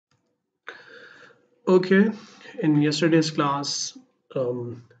Okay, in yesterday's class,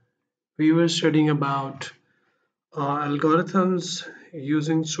 um, we were studying about algorithms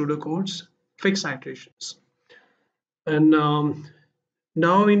using pseudocodes, fixed iterations. And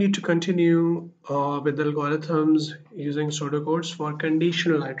now we need to continue with algorithms using pseudocodes for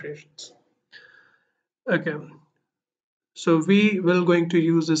conditional iterations. Okay, so we will going to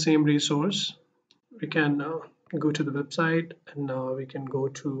use the same resource. We can go to the website and we can go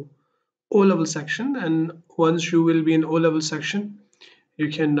to O-level section. And once you will be in O-level section, you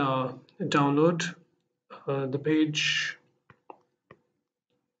can download the page,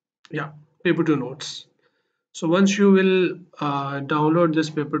 yeah, paper two notes. So once you will download this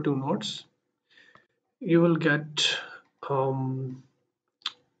paper two notes, you will get um,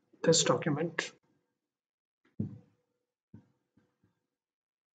 this document.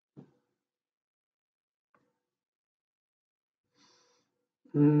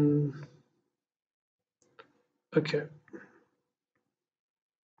 Mm, okay,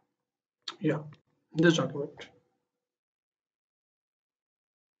 yeah, this document.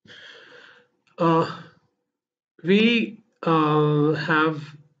 Uh, we have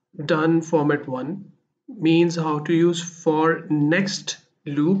done format one, means how to use for next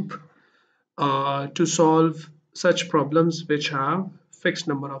loop to solve such problems which have fixed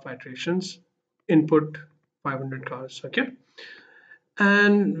number of iterations, input 500 cars. Okay,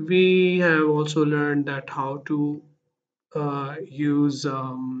 and we have also learned that how to use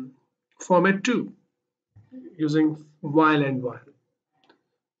format 2 using while and while.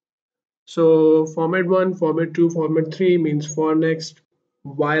 So format 1, format 2, format 3 means for next,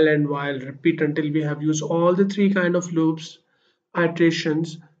 while and while, repeat until we have used all the three kind of loops,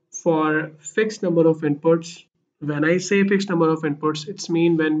 iterations for fixed number of inputs. When I say fixed number of inputs, it's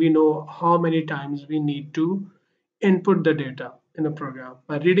mean when we know how many times we need to input the data in a program.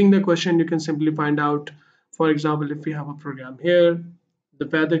 By reading the question, you can simply find out, for example, if we have a program here, the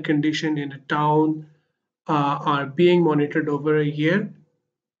weather condition in a town are being monitored over a year,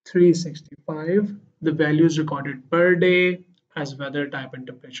 365, the values recorded per day as weather type and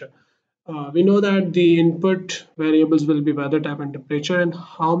temperature. We know that the input variables will be weather type and temperature, and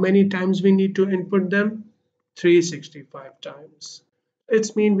how many times we need to input them? 365 times.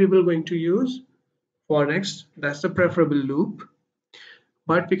 It's mean we will going to use for next, that's the preferable loop,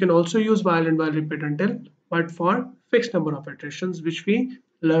 but we can also use while and while repeat until, but for fixed number of iterations, which we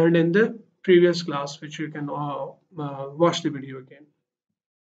learned in the previous class, which you can watch the video again.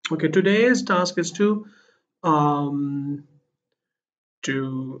 Okay, today's task is um,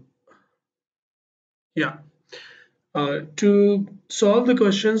 to yeah to solve the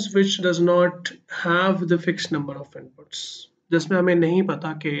questions which does not have the fixed number of inputs, जिसमें हमें नहीं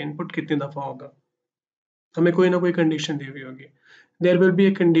पता कि input कितनी दफा होगा, हमें कोई ना कोई condition दी हुई होगी. There will be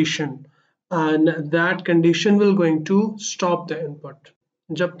a condition and that condition will going to stop the input.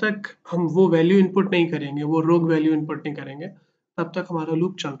 जब तक हम वो वैल्यू इनपुट नहीं करेंगे, वो रोग वैल्यू इनपुट नहीं करेंगे, तब तक हमारा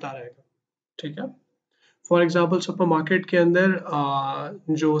लूप चलता रहेगा. ठीक है. फॉर एग्जाम्पल सुपर मार्केट के अंदर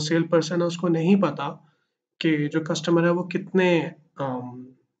जो सेल पर्सन है उसको नहीं पता कि जो कस्टमर है वो कितने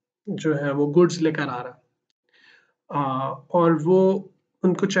जो है वो गुड्स लेकर आ रहा है, और वो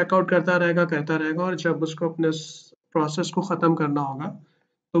उनको चेकआउट करता रहेगा और जब उसको अपने प्रोसेस को ख़त्म करना होगा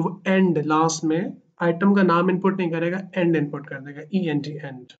तो वो एंड लास्ट में आइटम का नाम इनपुट नहीं करेगा, एंड इनपुट कर देगा, ई एन टी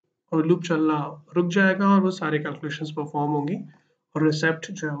एंड, और लूप चलना रुक जाएगा और वो सारे कैलकुलेशंस परफॉर्म होंगी और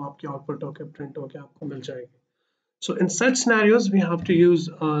रिसेप्ट जो है वो आपकी आउटपुट होकर प्रिंट होकर आपको मिल जाएगी. So in such scenarios, we have to use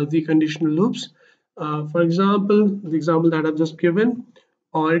the conditional loops. For example, the example that I've just given,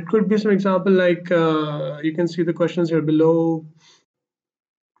 or it could be some example like you can see the questions here below.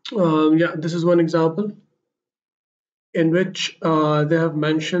 Yeah, this is one example in which they have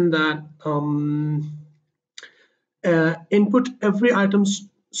mentioned that input every item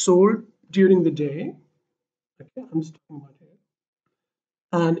sold during the day. Okay, I'm just talking about here.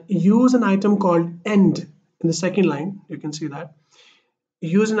 And use an item called end in the second line. You can see that.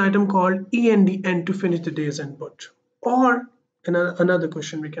 Use an item called end to finish the day's input. Or in another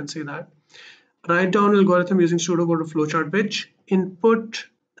question, we can say that write down algorithm using pseudocode or flowchart which input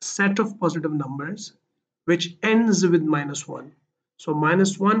set of positive numbers which ends with -1. So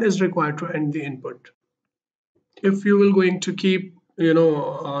 -1 is required to end the input. If you will going to keep,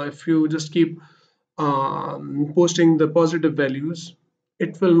 if you just keep posting the positive values,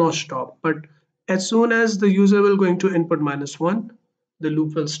 it will not stop. But as soon as the user will going to input -1, the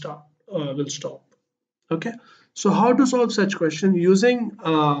loop will stop. Okay, so how to solve such question using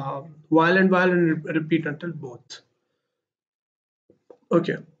while and repeat until both.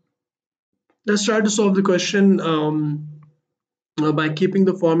 Okay, let's try to solve the question. By keeping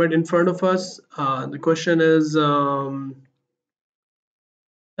the format in front of us, the question is,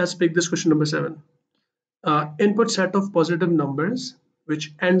 let's pick this question number 7. Input set of positive numbers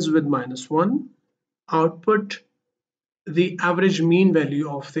which ends with -1. Output the average mean value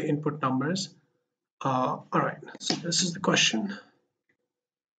of the input numbers. All right, so this is the question.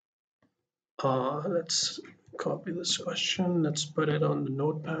 Let's copy this question. Let's put it on the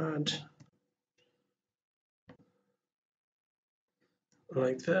notepad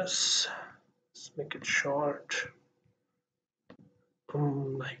like this. Let's make it short,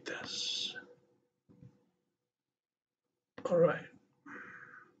 like this. All right,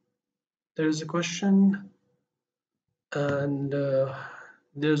 there's a question, and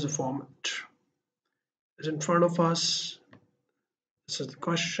there's a format. It's in front of us. This is the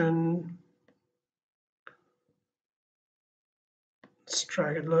question. Let's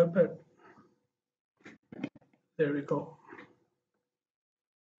drag it a little bit. There we go.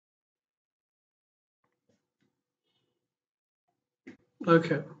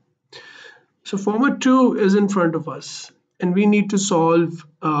 Okay, so format 2 is in front of us, and we need to solve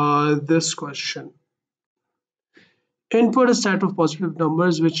this question. Input a set of positive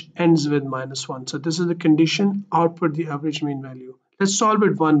numbers which ends with -1. So this is the condition. Output the average mean value. Let's solve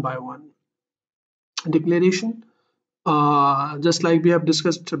it one by one. Declaration. Just like we have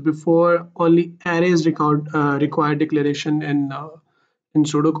discussed before, only arrays require declaration in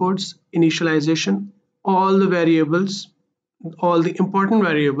pseudocodes. Initialization. All the variables, all the important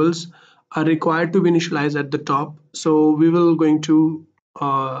variables are required to be initialized at the top. So we will going to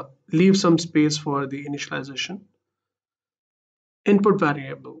leave some space for the initialization. Input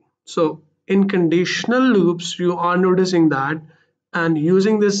variable. So in conditional loops, you are noticing that, and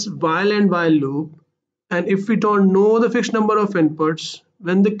using this while and while loop, and if we don't know the fixed number of inputs,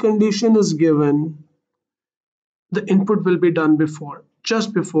 when the condition is given, the input will be done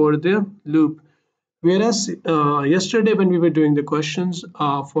just before the loop. Whereas yesterday when we were doing the questions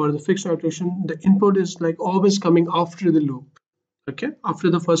for the fixed iteration, the input is like always coming after the loop, okay, after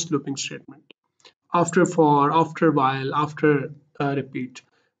the first looping statement, after for, after while, after repeat.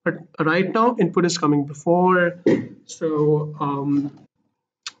 But right now input is coming before. So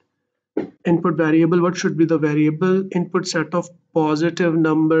input variable, what should be the variable? Input set of positive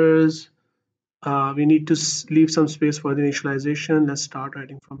numbers. We need to leave some space for the initialization. Let's start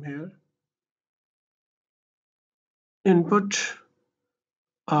writing from here. Input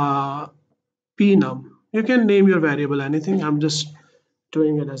pnum. You can name your variable anything. I'm just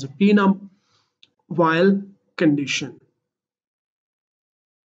doing it as a pnum. While condition.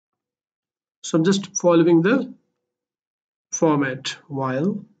 So I'm just following the format.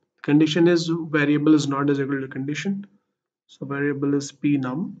 While condition is variable is not is equal to condition, so variable is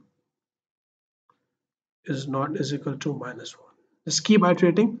pnum is not is equal to -1. Just keep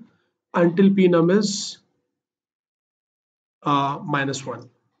iterating until pnum is -1.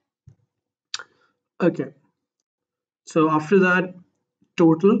 Okay, so after that,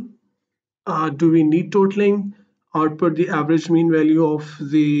 total. Do we need totaling? Output the average mean value of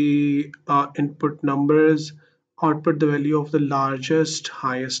the input numbers, output the value of the largest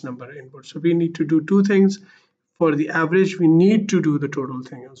highest number input. So we need to do two things. For the average, we need to do the total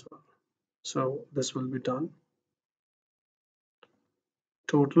thing as well. So this will be done.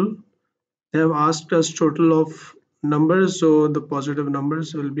 Total. They have asked us total of numbers, so the positive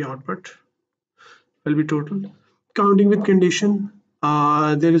numbers will be output, will be total. Counting with condition.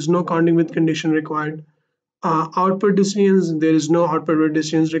 There is no counting with condition required. Output decisions, there is no output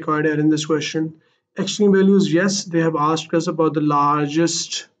decisions required here in this question. Extreme values, yes, they have asked us about the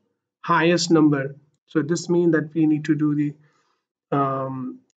largest highest number. So this means that we need to do the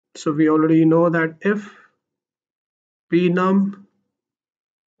so we already know that if pnum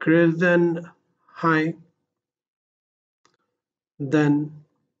greater than high, then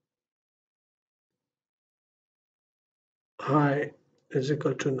high is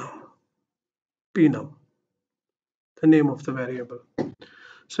equal to num. Pnum, the name of the variable.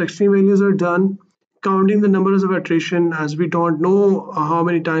 So extreme values are done. Counting the numbers of iteration, as we don't know how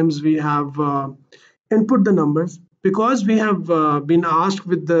many times we have input the numbers, because we have been asked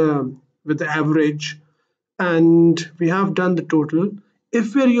with the average, and we have done the total.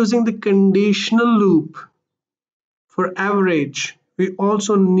 If we are using the conditional loop for average, we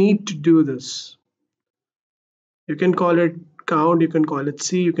also need to do this. You can call it count, you can call it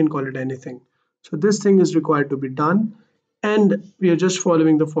C, you can call it anything. So this thing is required to be done, and we are just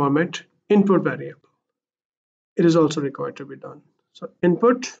following the format. Input variable, it is also required to be done. So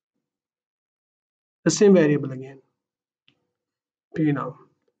input, the same variable again, p now,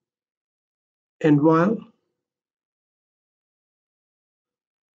 and while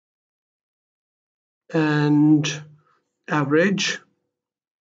and average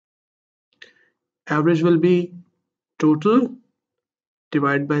will be total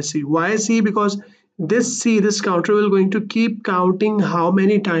divided by C. Why C? Because this counter will going to keep counting how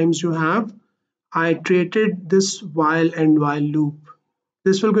many times you have iterated this while and while loop.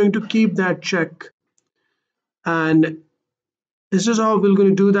 This will going to keep that check, and this is how we're going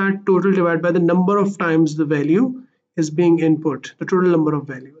to do that. Total divided by the number of times the value is being input, the total number of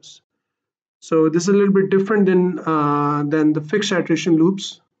values. So this is a little bit different than the fixed iteration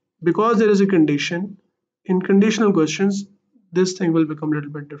loops, because there is a condition. In conditional questions, this thing will become a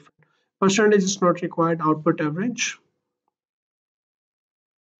little bit different. Percentage is not required. Output average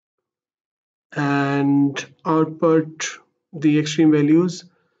and output the extreme values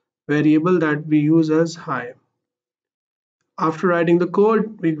variable that we use as high. After writing the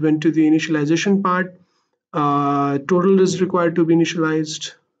code, we went to the initialization part. Total is required to be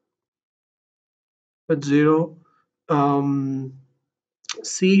initialized with 0. Um,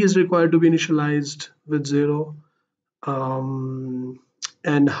 C is required to be initialized with 0,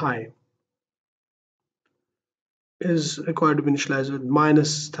 and high is required to be initialized with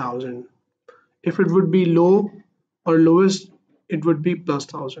 -1000. If it would be low or lowest, it would be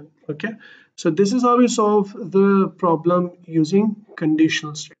 +1000. Okay, so this is how we solve the problem using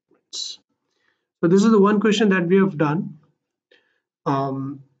conditional statements. So this is the one question that we have done.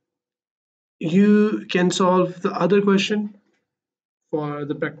 You can solve the other question for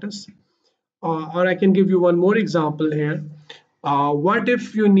the practice, or I can give you one more example here. What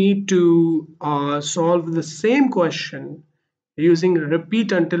if you need to solve the same question using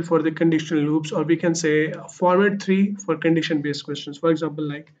repeat until for the conditional loops, or we can say format 3 for condition based questions, for example,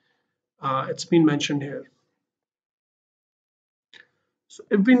 like it's been mentioned here. So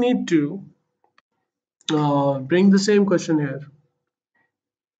if we need to bring the same question here,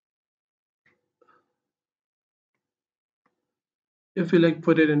 if we like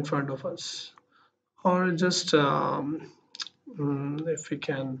put it in front of us, or just if we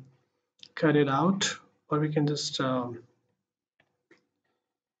can cut it out, or we can just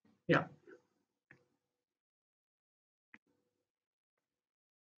yeah,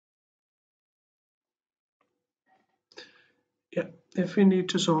 yeah, if we need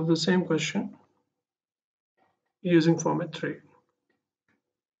to solve the same question using format 3.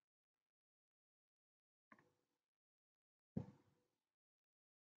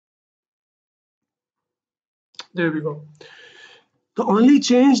 There we go. The only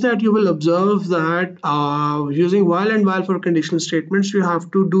change that you will observe that using while and while for conditional statements, you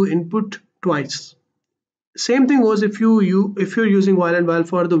have to do input twice. Same thing goes if you're using while and while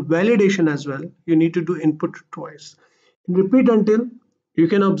for the validation as well, you need to do input twice. In repeat until, you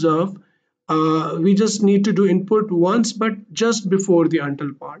can observe we just need to do input once, but just before the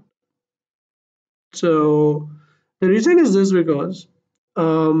until part. So the reason is this, because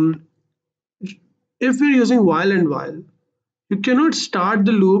um, if we're using while and while, you cannot start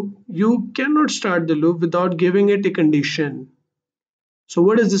the loop without giving it a condition. So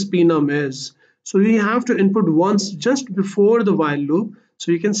what is this pnum is? So you have to input once just before the while loop,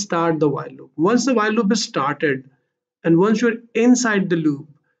 so you can start the while loop. Once the while loop is started, and once you're inside the loop,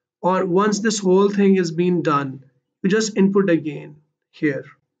 or once this whole thing is being done, you just input again here.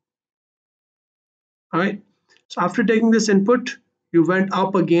 All right, so after taking this input, you went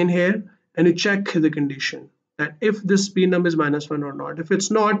up again here and you check the condition that if this pnum is -1 or not. If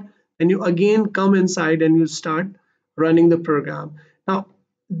it's not, then you again come inside and you start running the program. Now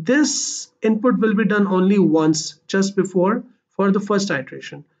this input will be done only once, just before, for the first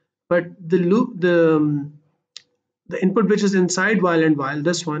iteration, but the input which is inside while and while,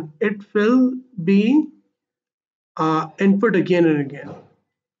 this one, it will be input again and again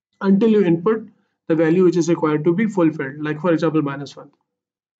until you input the value which is required to be fulfilled, like for example -1.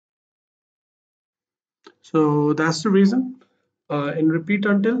 So that's the reason. In repeat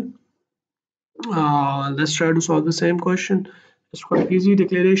until, let's try to solve the same question. It's quite easy.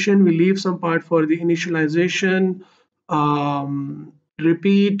 Declaration, we leave some part for the initialization.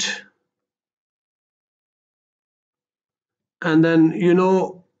 Repeat, and then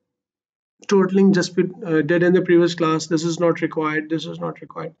totaling just we did in the previous class. This is not required, this is not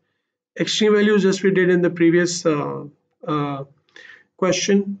required. Extreme values just we did in the previous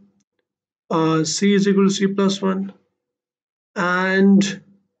question. C is equal to C plus 1, and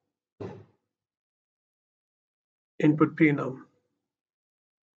input pnum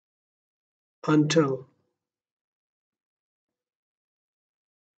until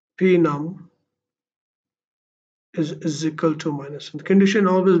pnum is equal to -1. The condition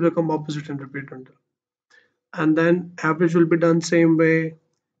always become opposite in repeat until. And then average will be done same way.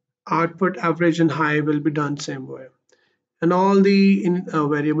 output average and high will be done same way, and all the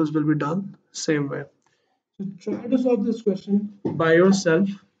variables will be done same way. So try to solve this question by yourself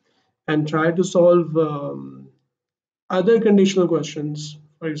and try to solve other conditional questions.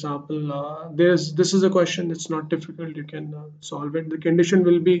 For example, there's this is a question, it's not difficult, you can solve it. The condition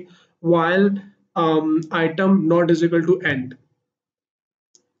will be while item not is equal to end,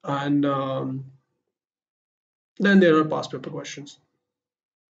 and then there are past paper questions.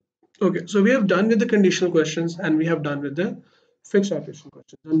 Okay, so we have done with the conditional questions, and we have done with the fixed iteration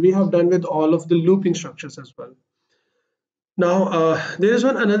questions, and we have done with all of the looping structures as well. Now, there is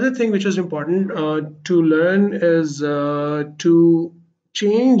one another thing which is important to learn is to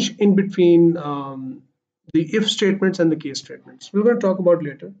change in between the if statements and the case statements. We're going to talk about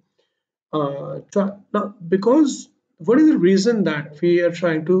later. Now, because what is the reason that we are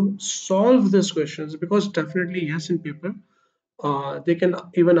trying to solve these questions? Because definitely, yes, in paper, they can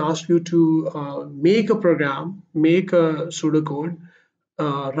even ask you to make a program, make a pseudocode,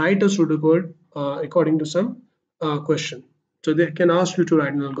 write a pseudocode according to some question. So they can ask you to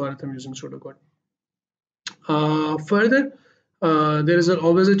write an algorithm using pseudocode. Further, there is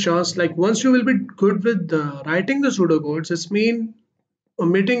always a chance, like once you will be good with writing the pseudocodes, it's mean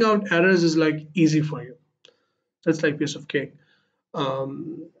omitting out errors is like easy for you. That's like piece of cake.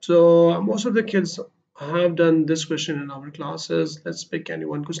 So most of the kids have done this question in our classes. Let's pick any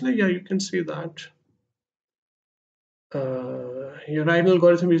one question. Yeah, you can see that. You write an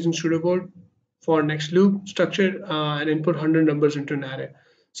algorithm using pseudocode for next loop structure and input 100 numbers into an array.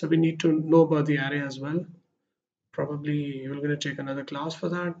 So we need to know about the array as well. Probably you're going to take another class for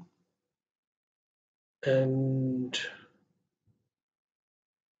that. And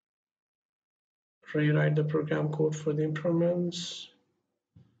rewrite the program code for the improvements.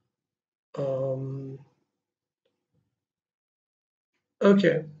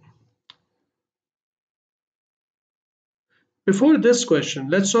 Okay. Before this question,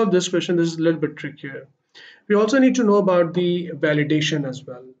 let's solve this question. This is a little bit trickier. We also need to know about the validation as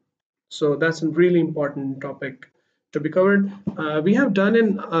well. So that's a really important topic to be covered. We have done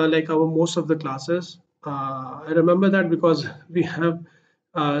in like our most of the classes. I remember that because we have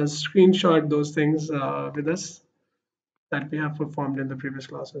screenshot those things with us that we have performed in the previous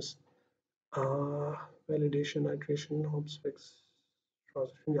classes. Validation, iteration, hopes, fix,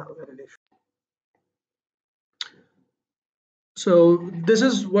 transition, yeah, validation. So this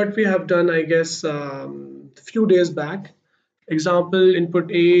is what we have done, I guess, a few days back. Example,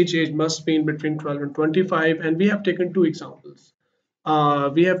 input age must be in between 12 and 25, and we have taken two examples.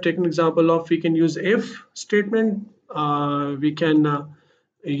 We have taken example of we can use if statement, we can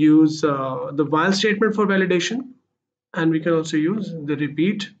use the while statement for validation, and we can also use the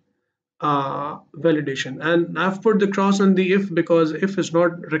repeat validation. And I've put the cross on the if because if is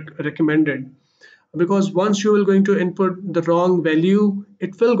not recommended, because once you are going to input the wrong value,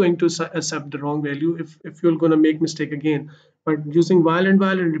 it will going to accept the wrong value if you're going to make mistake again. But using while and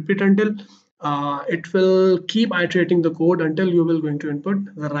repeat until, it will keep iterating the code until you will going to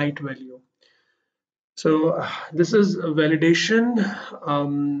input the right value. So this is a validation.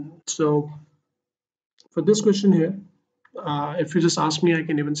 So for this question here, if you just ask me, I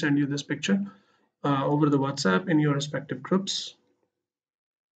can even send you this picture over the WhatsApp in your respective groups.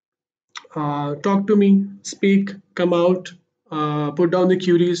 Talk to me, speak, come out, put down the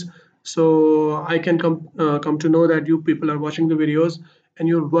queries, so I can come to know that you people are watching the videos and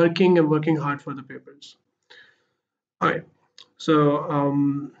you're working and working hard for the papers. All right, so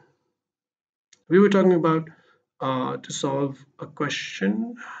we were talking about to solve a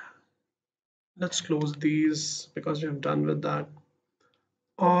question. Let's close these because we have done with that.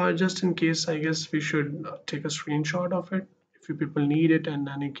 Or just in case, I guess we should take a screenshot of it if you people need it in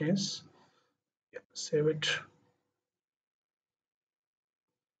any case. Yeah, save it.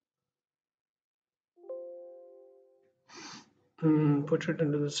 Put it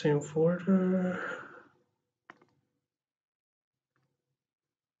into the same folder.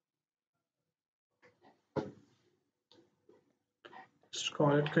 Let's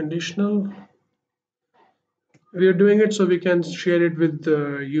call it conditional. We are doing it so we can share it with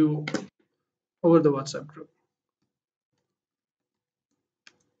you over the WhatsApp group.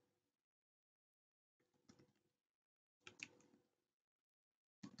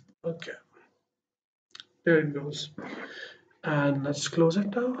 Okay, there it goes. And let's close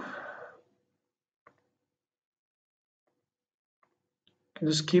it now.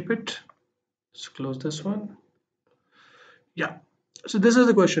 Just keep it. Let's close this one. Yeah. So this is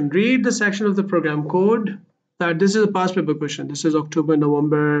the question. Read the section of the program code. That this is a past paper question. This is October,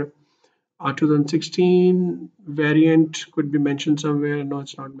 November 2016 variant could be mentioned somewhere. No,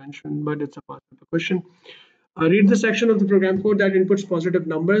 it's not mentioned, but it's a part of the question. Read the section of the program code that inputs positive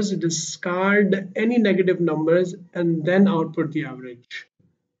numbers, discard any negative numbers, and then output the average.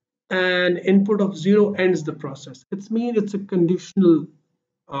 And input of 0 ends the process. It's a conditional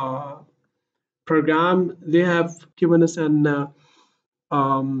uh, program. They have given us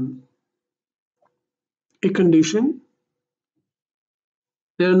um, a condition.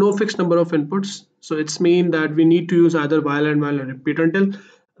 There are no fixed number of inputs, so it's mean that we need to use either while or repeat until.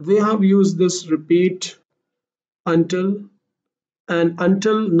 They have used this repeat until, and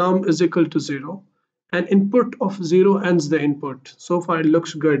until num is equal to 0, and input of 0 ends the input. So far it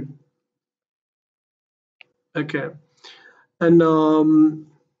looks good. Okay, and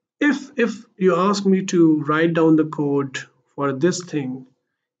if you ask me to write down the code for this thing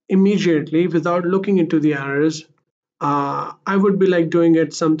immediately without looking into the errors, I would be like doing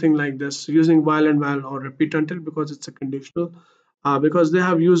it something like this, using while or repeat until, because it's a conditional. Because they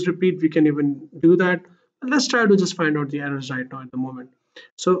have used repeat, we can even do that. Let's try to just find out the errors right now at the moment.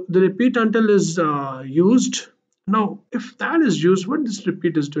 So the repeat until is used. Now, if that is used, what this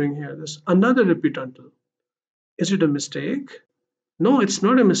repeat is doing here? This another repeat until. Is it a mistake? No, it's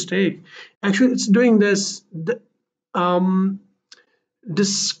not a mistake. Actually, it's doing this. Um,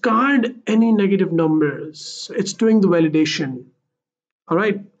 Discard any negative numbers. It's doing the validation. All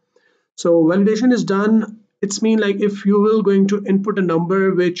right. So validation is done. It's mean like if you will going to input a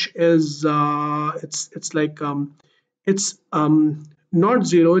number which is it's like it's not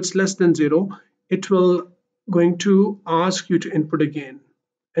 0, it's less than 0, it will going to ask you to input again,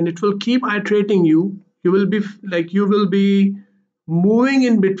 and it will keep iterating you. You will be like you will be moving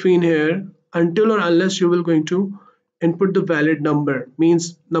in between here until or unless you will going to input the valid number,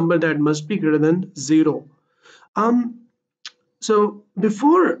 means number that must be greater than 0. um so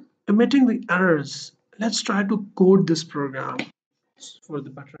before emitting the errors, let's try to code this program for the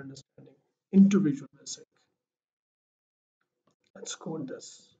better understanding into Visual Basic. Let's code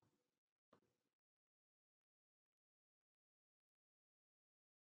this.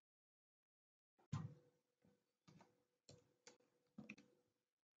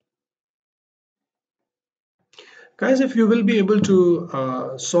 Guys, if you will be able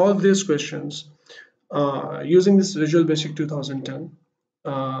to solve these questions using this Visual Basic 2010,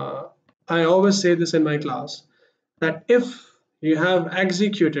 uh, I always say this in my class, that if you have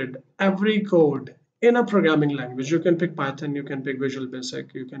executed every code in a programming language, you can pick Python, you can pick Visual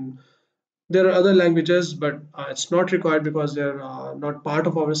Basic, you can. There are other languages, but it's not required because they're not part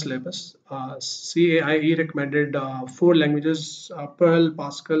of our syllabus. CAIE recommended four languages: Perl,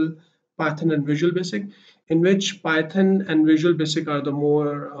 Pascal, Python, and Visual Basic, in which Python and Visual Basic are the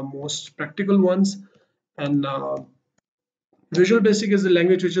most practical ones. And Visual Basic is the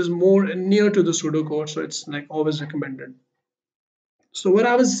language which is more near to the pseudocode, so it's like always recommended. So what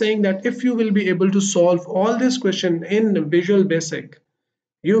I was saying, that if you will be able to solve all this question in Visual Basic,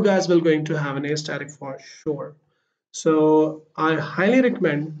 you guys will going to have an A static for sure. So I highly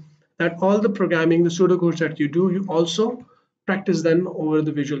recommend that all the programming, the pseudocodes that you do, you also practice them over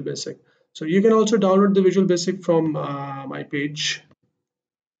the Visual Basic. So you can also download the Visual Basic from my page.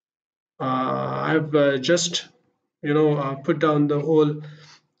 I've just put down the whole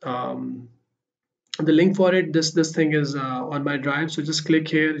um, the link for it. This thing is on my drive. So just click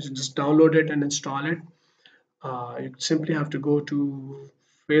here, you just download it and install it. You simply have to go to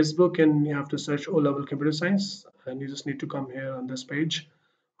Facebook and you have to search O-level computer science, and you just need to come here on this page,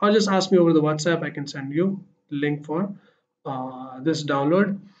 or just ask me over the WhatsApp. I can send you the link for this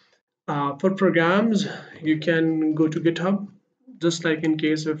download. For programs, you can go to GitHub, just like in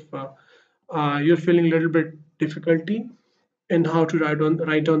case if you're feeling a little bit difficulty in how to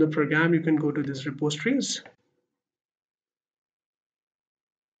write down the program, you can go to these repositories,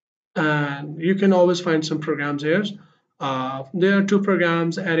 and you can always find some programs here. There are two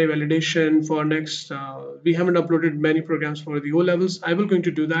programs, array validation for next. We haven't uploaded many programs for the O levels. I will going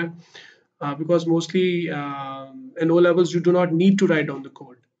to do that because mostly in O levels you do not need to write down the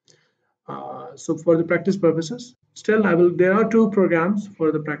code. So for the practice purposes, still I will. There are two programs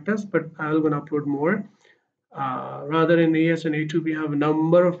for the practice, but I will gonna upload more. Rather in AS and A2, we have a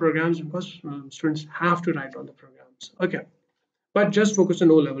number of programs because students have to write on the programs. Okay, but just focus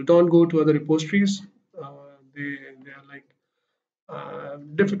on O level. Don't go to other repositories. They are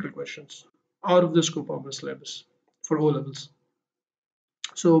like difficult questions out of the scope of the syllabus for O levels.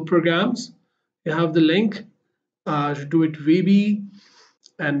 So programs, you have the link to do it VB,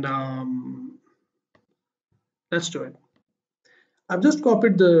 and let's do it. I've just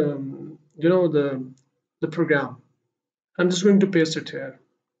copied the the program. I'm just going to paste it here.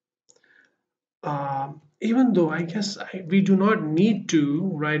 Even though I guess we do not need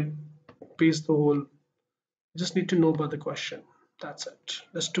to write paste the whole, just need to know about the question. That's it.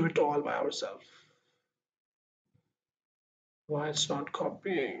 Let's do it all by ourselves. Why it's not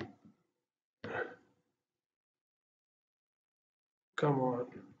copying? Come on.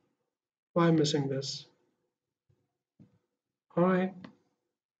 Why am I missing this? All right.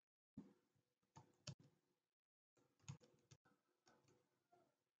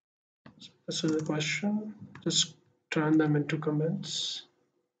 This is the question. Just turn them into comments.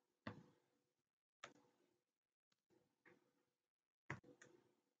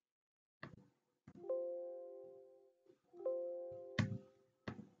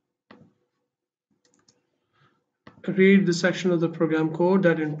 Read the section of the program code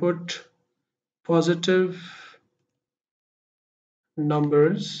that input positive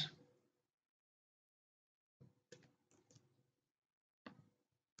numbers.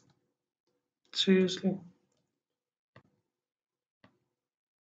 Seriously?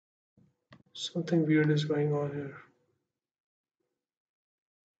 Something weird is going on here.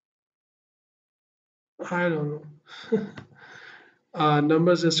 I don't know.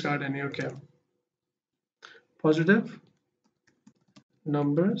 Numbers discard any. Okay. Positive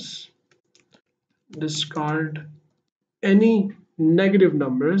numbers, discard any negative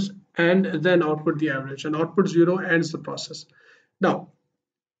numbers, and then output the average. And output 0 ends the process. Now,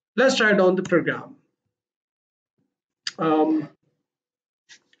 let's write down the program. Um,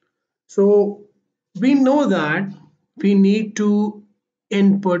 so we know that we need to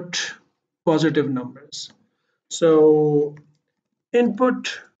input positive numbers. So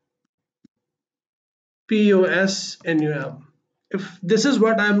input POS-NUM. If this is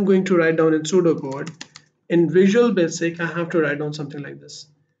what I'm going to write down in pseudocode, in Visual Basic, I have to write down something like this.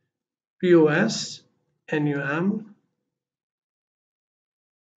 POS-NUM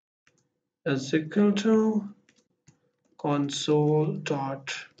is equal to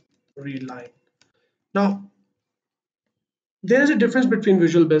console.readline. Now, there is a difference between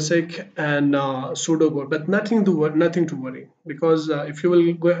Visual Basic and pseudocode, but nothing to worry, because if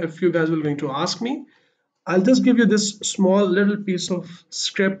you guys will going to ask me, I'll just give you this small little piece of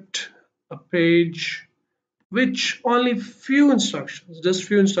script, a page, which only few instructions, just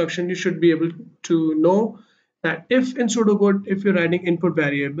few instructions, you should be able to know that if in pseudocode, if you're writing input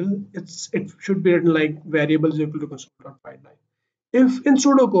variable, it should be written like variable is equal to console.println. If in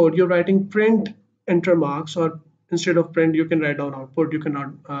pseudocode you're writing print enter marks, or instead of print you can write down output, you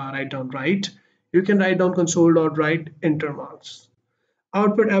cannot write down write, you can write down console.write enter marks,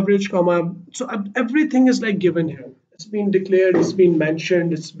 output average comma. So everything is like given here, it's been declared, it's been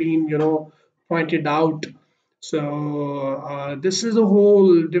mentioned, it's been pointed out. So this is the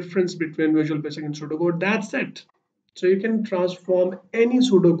whole difference between Visual Basic and pseudocode. That's it. So you can transform any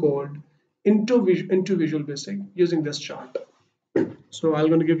pseudocode into Visual Basic using this chart. So I'm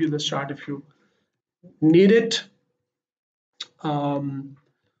going to give you this chart if you need it. Um,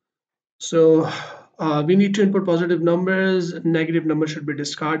 so we need to input positive numbers, negative numbers should be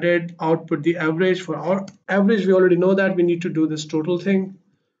discarded, output the average. For our average, we already know that we need to do this total thing.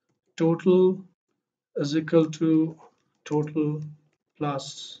 Total is equal to total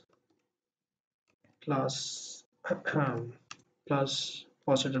plus plus plus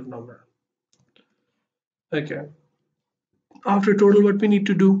positive number. Okay. After total, what we need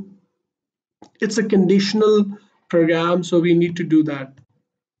to do? It's a conditional program, so we need to do that.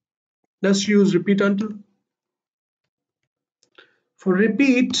 Let's use repeat until. For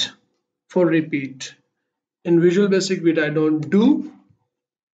repeat, in Visual Basic, we write down do.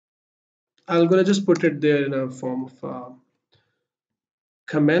 I'm gonna just put it there in a form of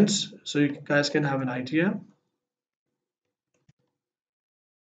comments, so you guys can have an idea.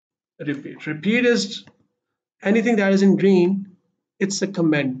 Repeat is anything that is in green, it's a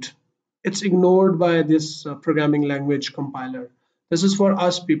comment. It's ignored by this programming language compiler. This is for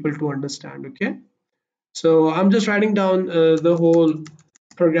us people to understand, okay? So I'm just writing down the whole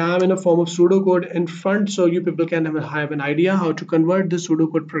program in a form of pseudocode in front, so you people can have an idea how to convert this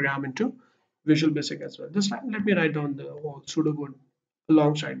pseudocode program into Visual Basic as well. Just let me write down the whole pseudocode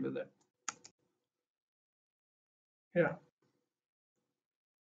alongside with it. Yeah.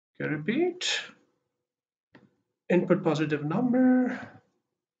 Okay, repeat. Input positive number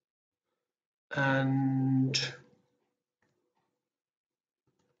and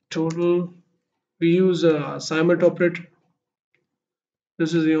total. We use a assignment operator.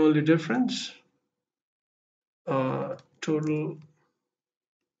 This is the only difference. Total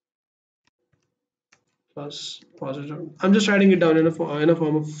plus positive. I'm just writing it down in a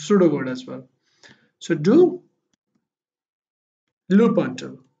form of pseudocode as well. So do loop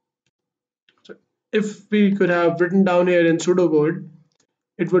until. So if we could have written down here in pseudocode,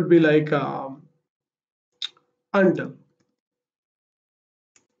 it would be like until.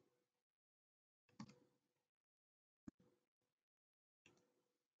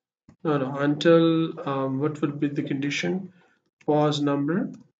 No, no, until what would be the condition? Pause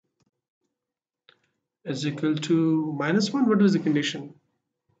number is equal to -1. What was the condition?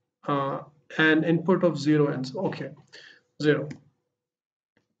 Uh, an input of 0 and okay, 0.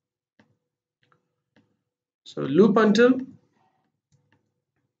 So loop until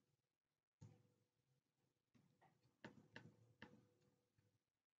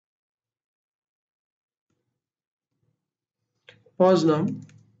pause num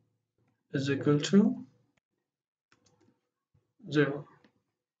is equal to 0.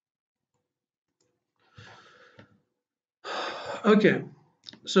 Okay,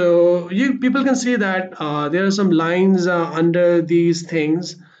 so you people can see that there are some lines under these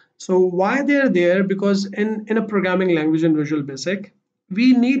things. So why they are there? Because in a programming language in Visual Basic,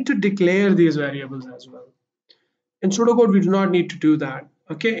 we need to declare these variables as well. In pseudocode, we do not need to do that.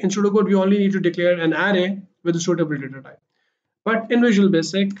 Okay, in pseudocode, we only need to declare an array with a suitable data type. But in Visual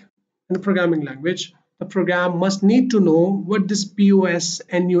Basic, in the programming language, the program must need to know what this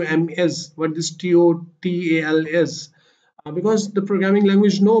POSNUM is, what this TOTAL is, because the programming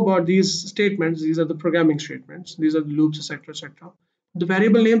language know about these statements. These are the programming statements. These are the loops, etc., etc. The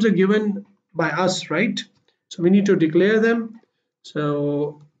variable names are given by us, right? So we need to declare them.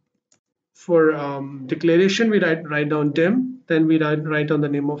 So for declaration, we write down dim, then we write down the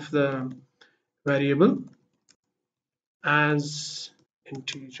name of the variable as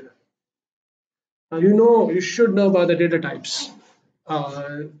integer. Now you should know about the data types.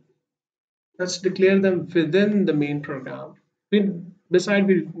 Uh, let's declare them within the main program. We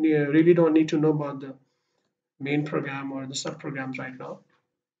really don't need to know about the main program or the subprograms right now.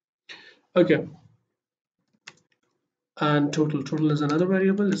 Okay, and total is another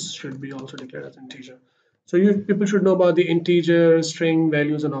variable. This should be also declared as integer. So you people should know about the integer, string,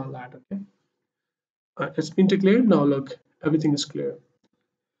 values, and all that. Okay, it's been declared. Now look, everything is clear.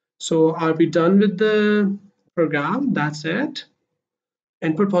 So are we done with the program? That's it.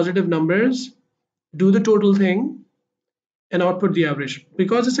 Input positive numbers, do the total thing, and output the average.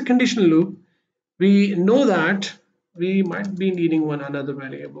 Because it's a conditional loop, we know that we might be needing one another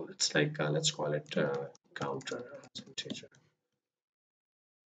variable. It's like let's call it counter as integer.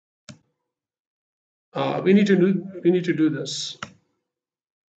 We need to do this.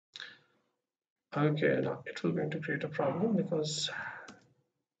 Okay, now it will going to create a problem because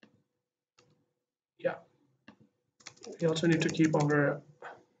yeah, we also need to keep our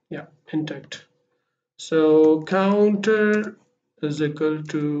intact. So counter is equal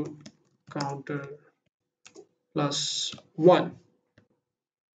to counter plus 1.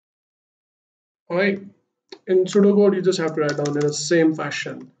 All right. In pseudocode, you just have to write down in the same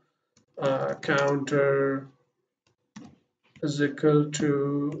fashion. Counter is equal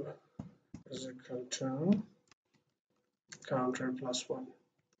to counter plus 1.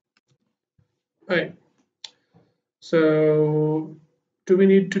 All right. So do we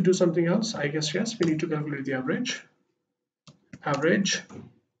need to do something else? I guess yes. We need to calculate the average. Average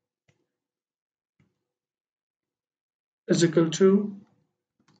is equal to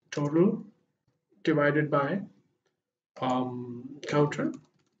total divided by counter,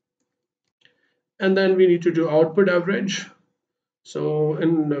 and then we need to do output average. So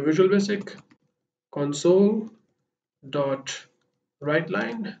in Visual Basic, console dot write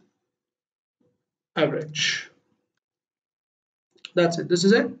line average. That's it. This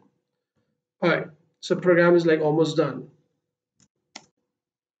is it. All right. So program is like almost done,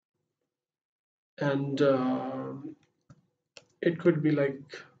 and it could be like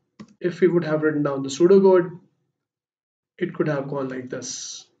if we would have written down the pseudocode, it could have gone like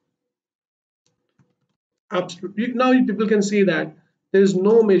this. Absolutely. Now people can see that there is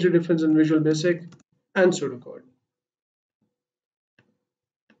no major difference in Visual Basic and pseudocode.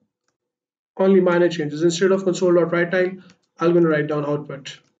 Only minor changes. Instead of console.writeTime, I'm going to write down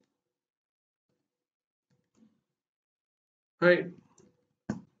output. Right.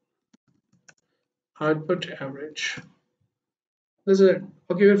 Output average. This is it.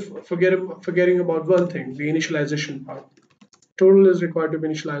 Okay, we're forgetting about one thing, the initialization part. Total is required to be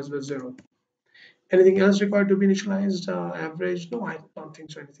initialized with 0. Anything else required to be initialized? Average? No, I don't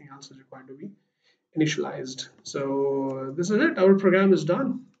think so. Anything else is required to be initialized. So this is it. Our program is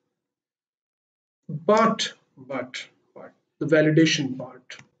done. But the validation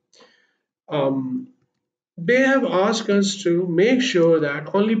part. They have asked us to make sure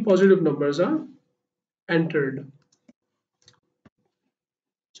that only positive numbers are entered.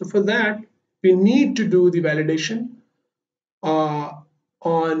 So for that, we need to do the validation uh,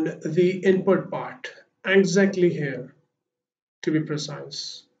 on the input part, exactly here to be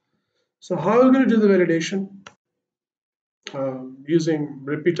precise. So how are we going to do the validation? Using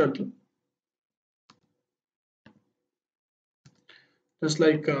repeat until, just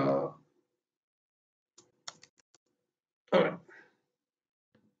like all right,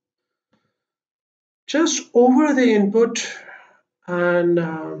 just over the input, and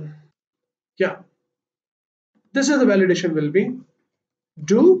yeah, this is the validation will be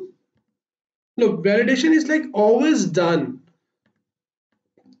do. Look, validation is like always done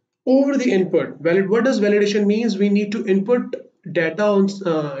over the input. What does validation means? We need to input data on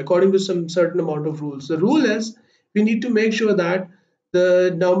according to some certain amount of rules. The rule is we need to make sure that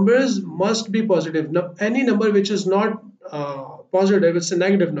the numbers must be positive. Now, any number which is not positive, it's a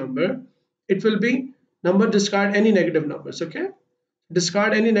negative number. It will be number, discard any negative numbers. Okay,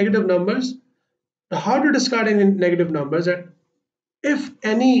 discard any negative numbers. Now, how to discard any negative numbers? That if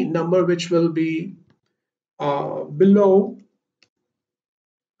any number which will be below,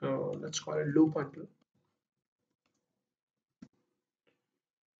 let's call it loop until,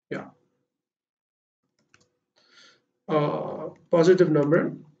 yeah, positive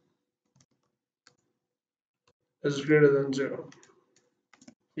number is greater than 0.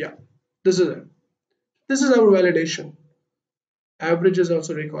 Yeah, this is it. This is our validation. Average is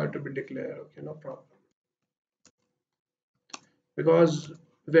also required to be declared. Okay, no problem. Because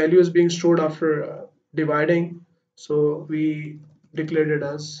value is being stored after dividing, so we declared it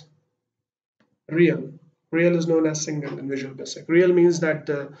as real. Real is known as single in Visual Basic. Real means that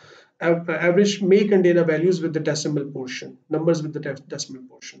the average may contain a values with the decimal portion, numbers with the decimal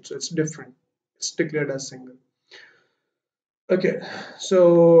portion. So it's different. It's declared as single. Okay,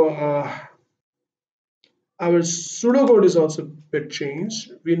 so our pseudocode is also a bit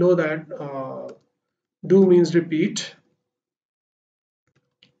changed. We know that do means repeat.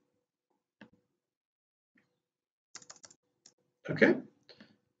 Okay,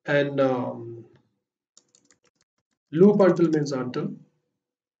 and loop until means until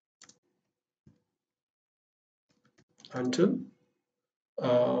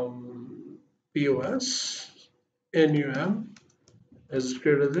POS NUM is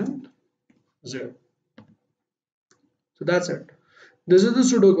greater than 0. So that's it. This is the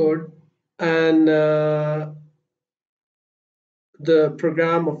pseudocode, and the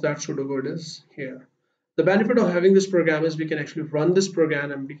program of that pseudocode is here. The benefit of having this program is we can actually run this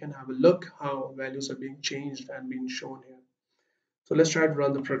program and we can have a look how values are being changed and being shown here. So let's try to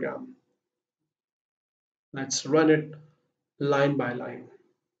run the program. Let's run it line by line.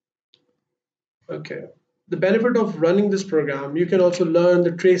 Okay. The benefit of running this program, you can also learn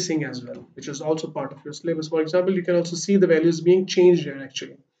the tracing as well, which is also part of your syllabus. For example, you can also see the values being changed here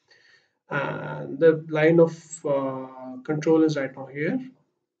actually. And the line of control is right now here.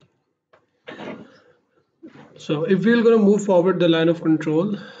 So if we're going to move forward the line of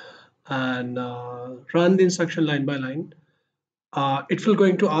control and run the instruction line by line, it will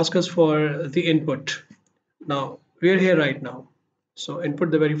going to ask us for the input. Now we're here right now, so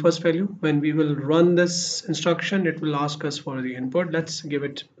input the very first value. When we will run this instruction, it will ask us for the input. Let's give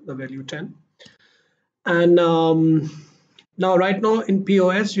it the value 10. And now right now in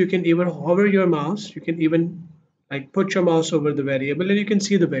POS, you can even hover your mouse, you can even like put your mouse over the variable and you can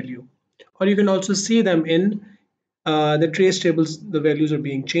see the value, or you can also see them in the trace tables. The values are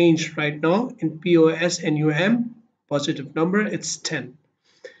being changed right now in POS NUM positive number, it's 10.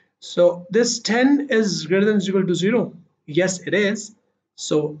 So this 10 is greater than or equal to 0. Yes, it is.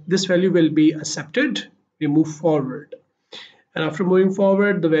 So this value will be accepted. We move forward. And after moving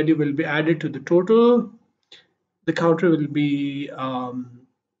forward, the value will be added to the total. The counter will be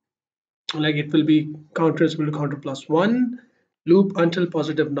like it will be counter is equal to counter plus 1. Loop until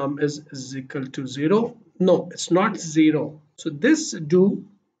positive num is equal to 0. No, it's not 0. So this do,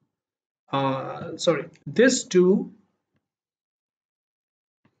 this do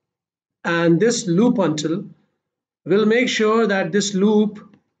and this loop until will make sure that this loop,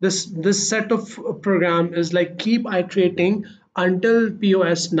 this set of program is like keep iterating until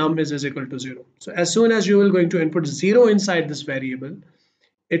POS num is equal to 0. So as soon as you will going to input 0 inside this variable,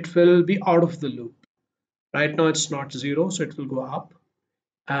 it will be out of the loop. Right now it's not 0, so it will go up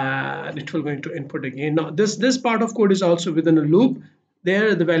and it will going to input again. Now this part of code is also within a loop.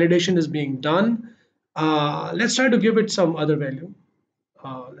 There the validation is being done. Let's try to give it some other value.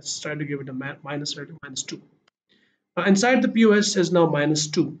 Let's try to give it a minus value, -2. Inside the POS is now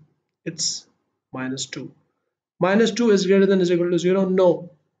 -2. It's -2. -2 is greater than or equal to 0. No,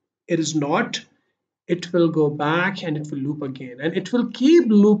 it is not. It will go back and it will loop again, and it will keep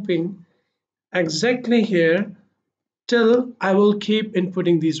looping exactly here till I will keep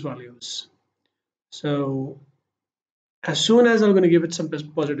inputting these values. So as soon as I'm going to give it some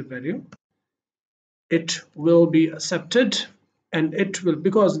positive value, it will be accepted, and it will,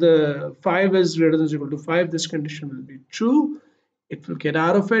 because the 5 is greater than or equal to 5, this condition will be true. It will get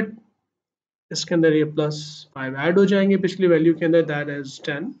out of it. इसके अंदर ये +5 add हो जाएंगे पिछली value के अंदर, that is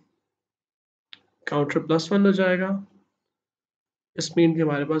 10, counter +1 हो जाएगा. इस मीन के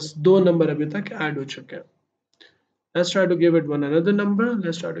हमारे पास दो नंबर अभी तक ऐड हो चुके हैं. Let's try to give it one another number.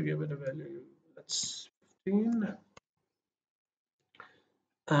 Let's try to give it a value. Let's 15.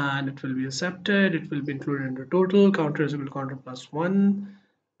 And it will be accepted. It will be included in the total. Counter is equal to counter +1.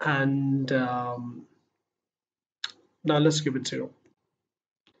 And now let's give it 0.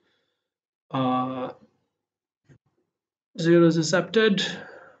 0 is accepted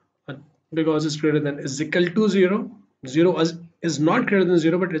because it's greater than is equal to 0. 0 is not greater than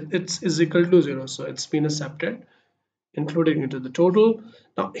 0, but it's is equal to 0. So it's been accepted, including into the total.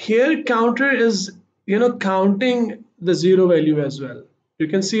 Now here counter is, counting the 0 value as well. You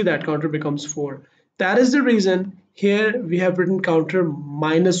can see that counter becomes 4. That is the reason here we have written counter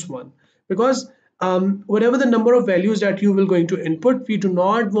 -1, because whatever the number of values that you will going to input, we do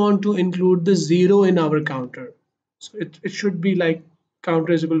not want to include the 0 in our counter. So it should be like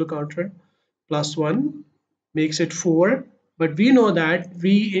counter is equal to counter +1 makes it 4, but we know that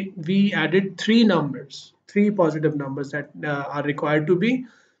we added three positive numbers that are required to be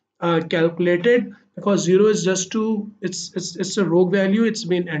calculated, because 0 is just to, it's a rogue value, it's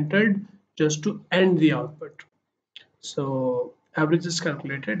been entered just to end the output. So average is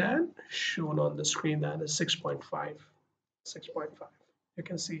calculated and shown on the screen, that is 6.5. 6.5, you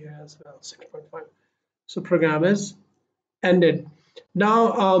can see here as well, 6.5. So program is ended. Now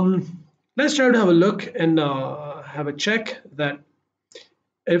let's try to have a look and have a check that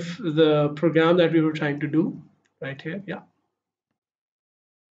if the program that we were trying to do right here, yeah.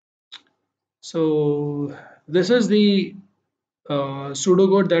 So this is the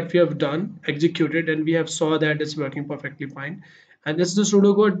pseudocode that we have done, executed, and we have saw that it's working perfectly fine. And this is the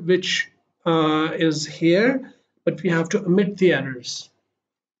pseudocode which is here, but we have to omit the errors.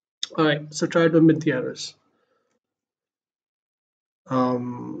 All right, so try to omit the errors.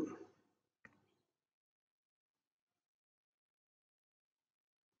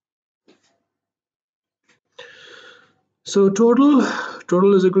 So total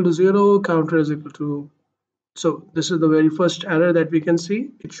is equal to 0, counter is equal to, so this is the very first error that we can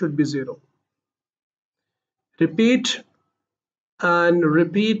see, it should be 0. Repeat and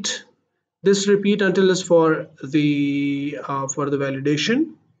repeat. This repeat until is for the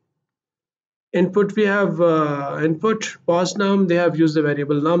validation. Input, we have input pos num, they have used the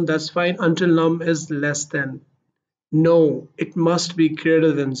variable num, that's fine, until num is less than. No, it must be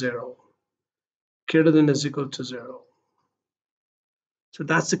greater than 0. Greater than is equal to 0. So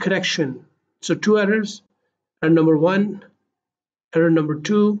that's the correction. So two errors. Error number 1, error number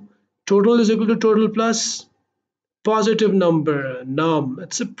 2, total is equal to total plus positive number num.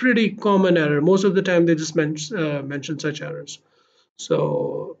 It's a pretty common error. Most of the time they just mention such errors.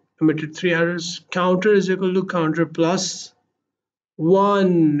 So omitted 3 errors. Counter is equal to counter plus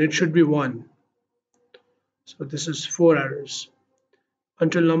 1. It should be 1. So this is 4 errors.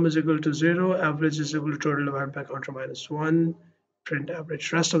 Until num is equal to 0, average is equal to total divided by counter -1. Print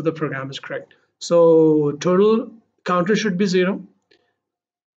average. Rest of the program is correct. So total counter should be 0.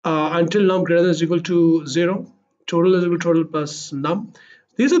 Until num greater than or equal to 0. Total is equal to total plus num.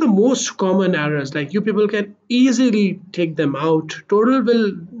 These are the most common errors. Like, you people can easily take them out. Total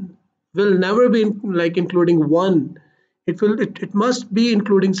will never be like including 1. It must be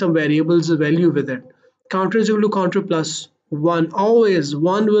including some variables value with it. Counter is equal to counter plus 1. Always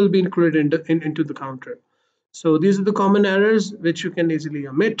 1 will be included into the counter. So these are the common errors which you can easily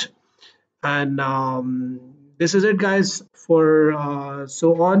omit. And this is it, guys, for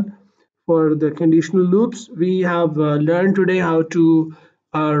so on for the conditional loops. We have learned today how to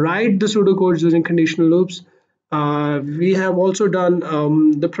write the pseudocodes using conditional loops. We have also done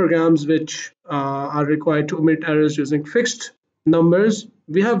the programs which are required to omit errors using fixed numbers.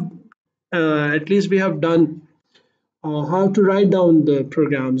 We have at least we have done how to write down the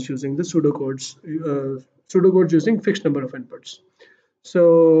programs using the pseudocodes using fixed number of inputs. So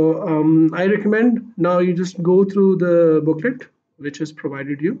I recommend now you just go through the booklet which is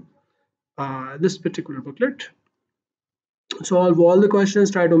provided you, this particular booklet. Solve all the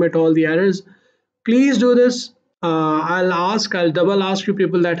questions, try to omit all the errors. Please do this. I'll double ask you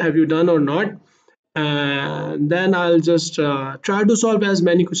people that have you done or not, and then I'll just try to solve as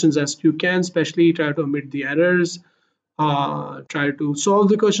many questions as you can, especially try to omit the errors. try to solve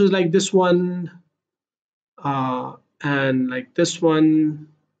the questions like this one, and like this one.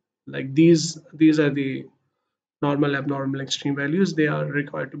 Like these are the normal, abnormal, extreme values. They are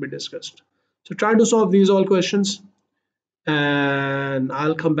required to be discussed. So try to solve these all questions, and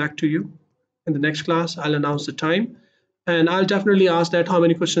I'll come back to you in the next class. I'll announce the time, and I'll definitely ask that how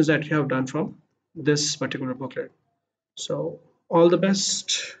many questions that you have done from this particular booklet. So all the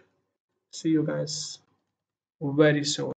best. See you guys very soon.